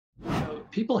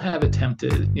people have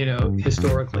attempted,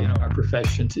 historically in our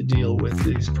profession to deal with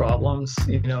these problems,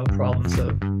 problems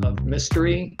of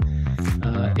mystery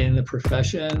in the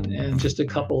profession. And just a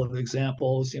couple of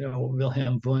examples,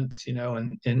 Wilhelm Wundt, in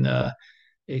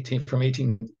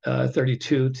 1832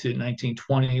 to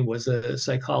 1920 was a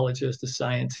psychologist, a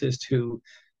scientist who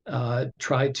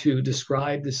tried to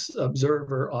describe this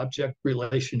observer-object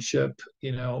relationship,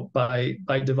 by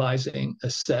devising a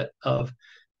set of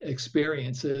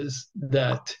experiences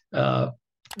that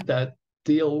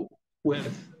deal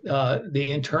with the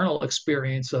internal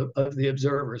experience of the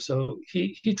observer. So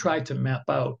he tried to map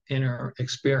out inner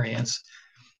experience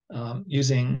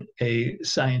using a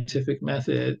scientific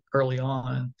method early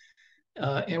on.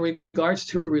 In regards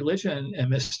to religion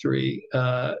and mystery,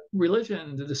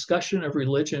 the discussion of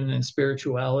religion and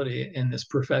spirituality in this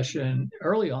profession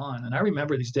early on, and I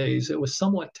remember these days, it was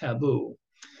somewhat taboo.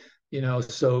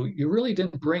 So you really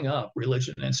didn't bring up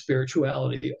religion and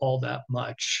spirituality all that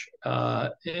much.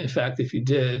 In fact, if you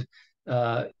did,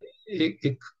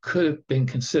 it could have been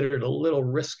considered a little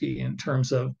risky in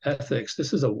terms of ethics.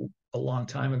 This is a long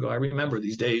time ago. I remember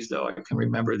these days, though. I can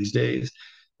remember these days,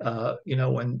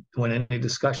 when any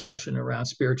discussion around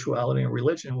spirituality and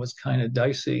religion was kind of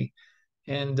dicey.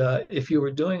 And if you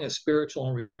were doing a spiritual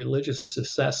and religious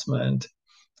assessment,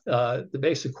 the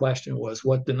basic question was,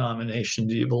 what denomination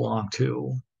do you belong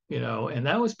to? And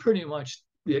that was pretty much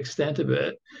the extent of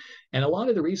it. And a lot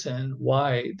of the reason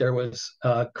why there was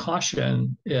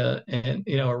caution and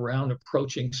around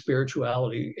approaching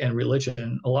spirituality and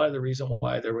religion, a lot of the reason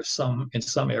why there was in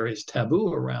some areas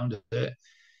taboo around it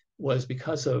was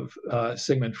because of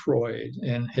Sigmund Freud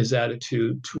and his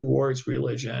attitude towards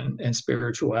religion and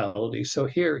spirituality. So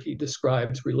here he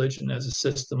describes religion as a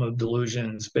system of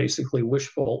delusions, basically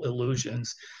wishful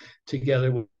illusions,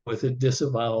 together with a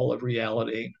disavowal of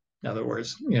reality. In other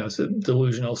words, it's a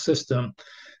delusional system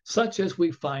such as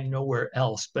we find nowhere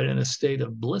else, but in a state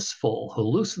of blissful,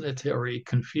 hallucinatory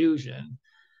confusion.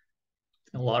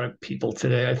 A lot of people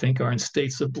today, I think, are in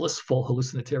states of blissful,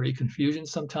 hallucinatory confusion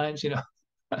sometimes,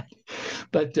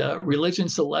 But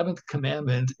religion's 11th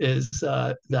commandment is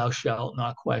thou shalt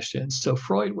not question. So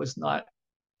Freud was not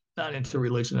into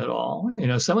religion at all.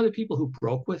 Some of the people who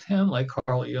broke with him, like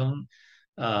Carl Jung,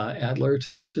 Adler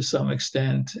to some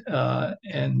extent,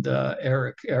 and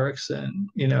Eric Erikson,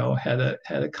 had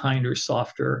a kinder,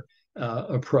 softer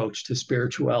approach to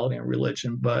spirituality and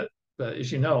religion. But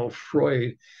as you know,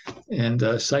 Freud and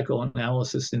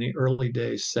psychoanalysis in the early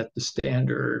days set the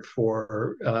standard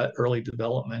for early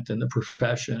development in the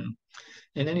profession.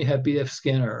 And then you have B.F.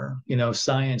 Skinner,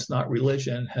 science, not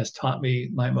religion, has taught me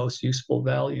my most useful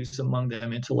values, among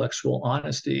them intellectual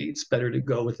honesty. It's better to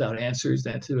go without answers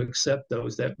than to accept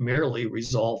those that merely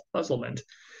resolve puzzlement.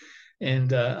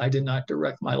 And I did not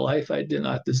direct my life. I did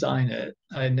not design it.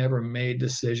 I never made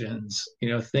decisions.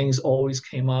 Things always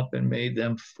came up and made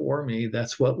them for me.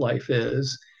 That's what life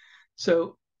is.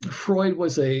 So Freud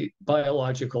was a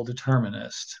biological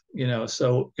determinist.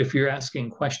 So if you're asking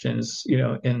questions,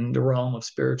 in the realm of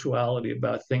spirituality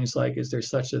about things like, is there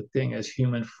such a thing as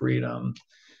human freedom?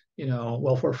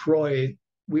 Well, for Freud,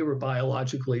 we were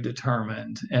biologically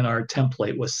determined, and our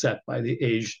template was set by the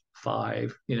age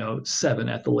 5, 7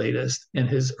 at the latest, in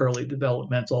his early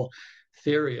developmental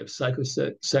theory of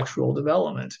psychosexual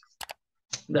development.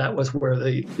 That was where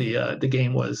the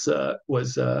game was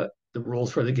the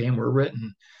rules for the game were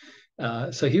written.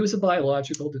 So he was a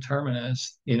biological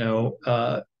determinist.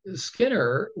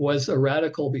 Skinner was a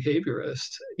radical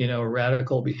behaviorist.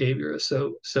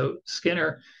 So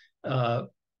Skinner,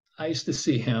 I used to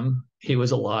see him. He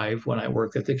was alive when I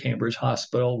worked at the Cambridge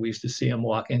Hospital. We used to see him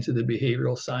walk into the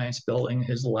behavioral science building.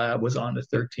 His lab was on the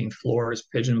 13th floor. His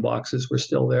pigeon boxes were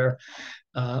still there.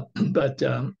 But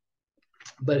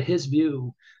his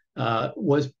view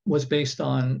was based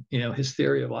on his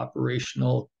theory of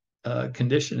operational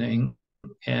conditioning,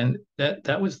 and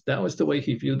that was the way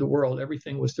he viewed the world.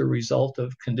 Everything was the result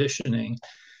of conditioning.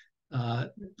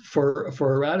 For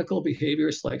a radical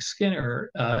behaviorist like Skinner,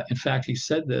 in fact, he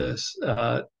said this: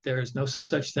 there's no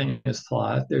such thing as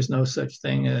thought. There's no such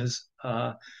thing as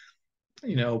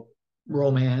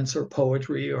romance or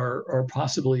poetry or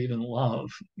possibly even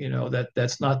love.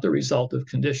 That's not the result of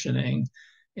conditioning.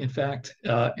 In fact,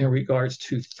 in regards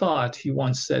to thought, he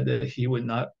once said that he would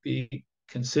not be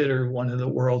considered one of the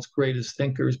world's greatest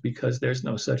thinkers because there's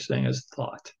no such thing as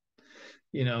thought.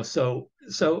 So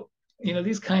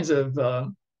these kinds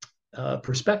of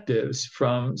perspectives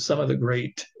from some of the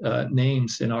great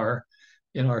names in our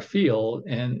field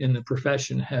and in the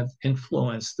profession have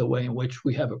influenced the way in which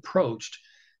we have approached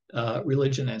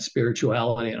religion and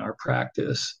spirituality in our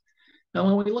practice. Now,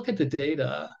 when we look at the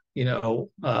data,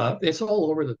 it's all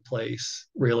over the place,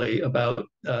 really, about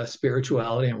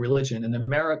spirituality and religion. In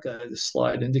America, the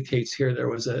slide indicates here there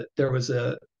was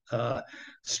a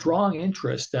strong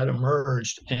interest that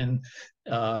emerged in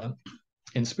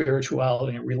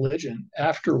spirituality and religion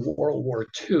after World War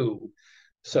II.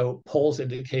 So polls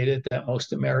indicated that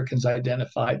most Americans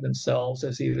identified themselves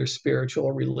as either spiritual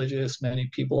or religious.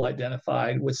 Many people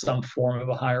identified with some form of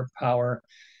a higher power.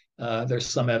 There's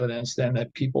some evidence then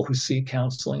that people who seek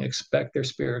counseling expect their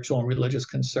spiritual and religious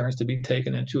concerns to be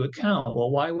taken into account.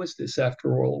 Well, why was this after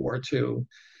World War II?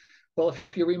 Well, if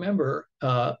you remember,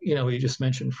 we just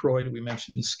mentioned Freud, we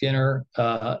mentioned Skinner.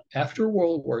 After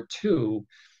World War II,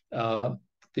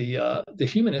 the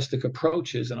humanistic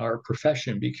approaches in our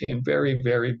profession became very,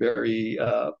 very, very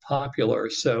popular.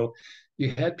 So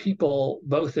you had people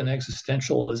both in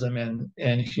existentialism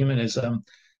and humanism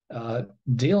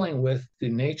dealing with the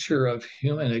nature of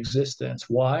human existence.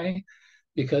 Why?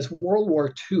 Because World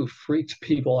War II freaked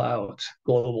people out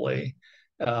globally.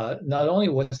 Not only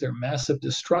was there massive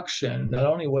destruction, not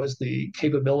only was the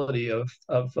capability of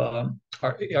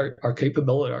our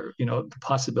capability, the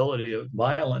possibility of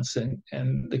violence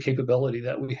and the capability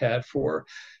that we had for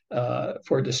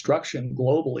destruction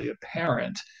globally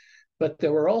apparent, but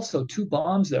there were also two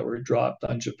bombs that were dropped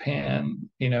on Japan,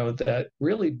 that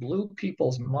really blew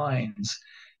people's minds,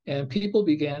 and people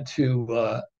began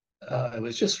to. It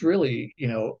was just really,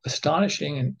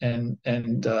 astonishing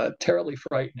and terribly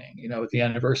frightening. At the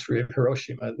anniversary of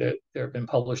Hiroshima, there have been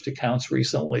published accounts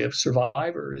recently of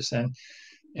survivors,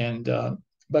 and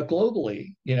but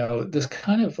globally, this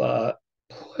kind of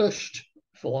pushed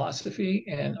philosophy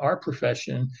and our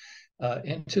profession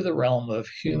into the realm of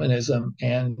humanism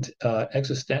and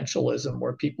existentialism,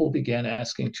 where people began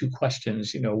asking two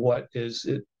questions. What is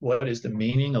it? What is the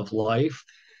meaning of life,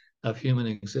 of human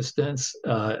existence?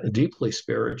 A deeply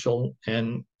spiritual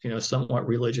and somewhat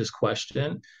religious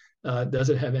question. Does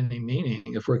it have any meaning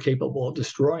if we're capable of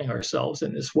destroying ourselves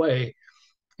in this way?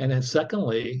 And then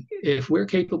secondly, if we're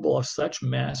capable of such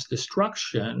mass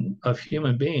destruction of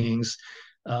human beings,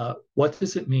 what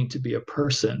does it mean to be a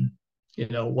person?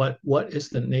 What is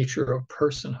the nature of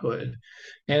personhood?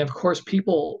 And of course,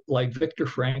 people like Viktor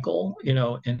Frankl,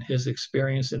 in his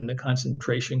experience in the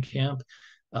concentration camp,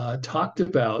 talked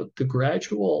about the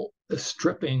gradual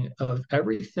stripping of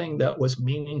everything that was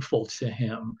meaningful to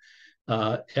him.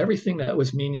 Everything that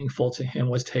was meaningful to him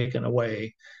was taken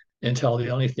away until the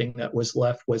only thing that was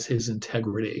left was his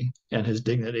integrity and his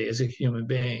dignity as a human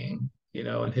being.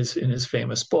 In his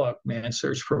famous book, Man's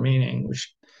Search for Meaning,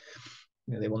 which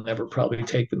they will never probably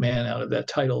take the man out of that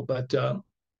title, but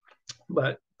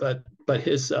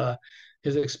his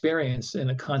experience in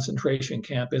a concentration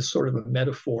camp is sort of a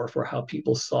metaphor for how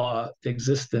people saw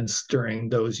existence during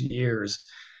those years.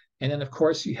 And then, of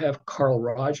course, you have Carl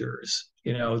Rogers,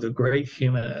 the great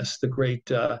humanist,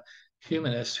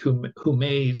 who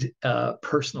made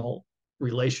personal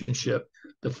relationship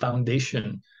the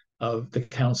foundation of the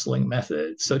counseling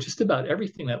method. So just about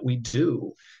everything that we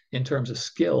do in terms of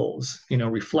skills,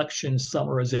 reflection,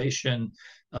 summarization,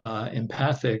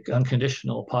 empathic,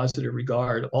 unconditional, positive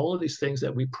regard, all of these things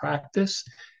that we practice,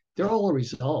 they're all a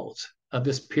result of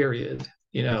this period,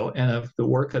 and of the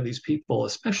work of these people,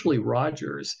 especially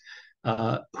Rogers,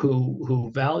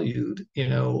 who valued,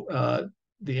 the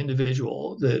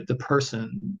individual, the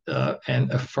person,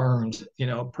 and affirmed,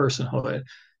 personhood.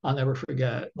 I'll never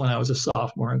forget when I was a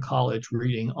sophomore in college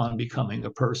reading On Becoming a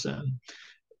Person.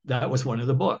 That was one of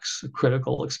the books, a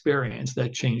critical experience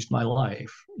that changed my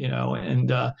life,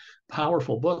 and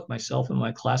powerful book. Myself and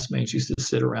my classmates used to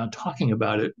sit around talking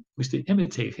about it. We used to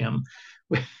imitate him.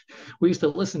 We used to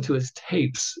listen to his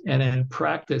tapes and then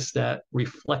practice that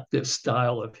reflective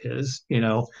style of his,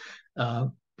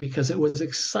 because it was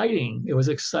exciting. It was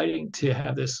exciting to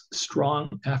have this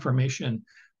strong affirmation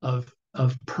of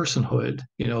personhood,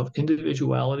 of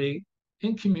individuality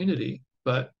in community,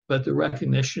 but the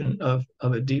recognition of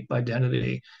a deep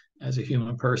identity as a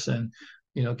human person,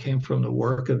 came from the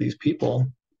work of these people.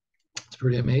 It's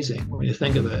pretty amazing when you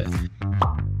think of it.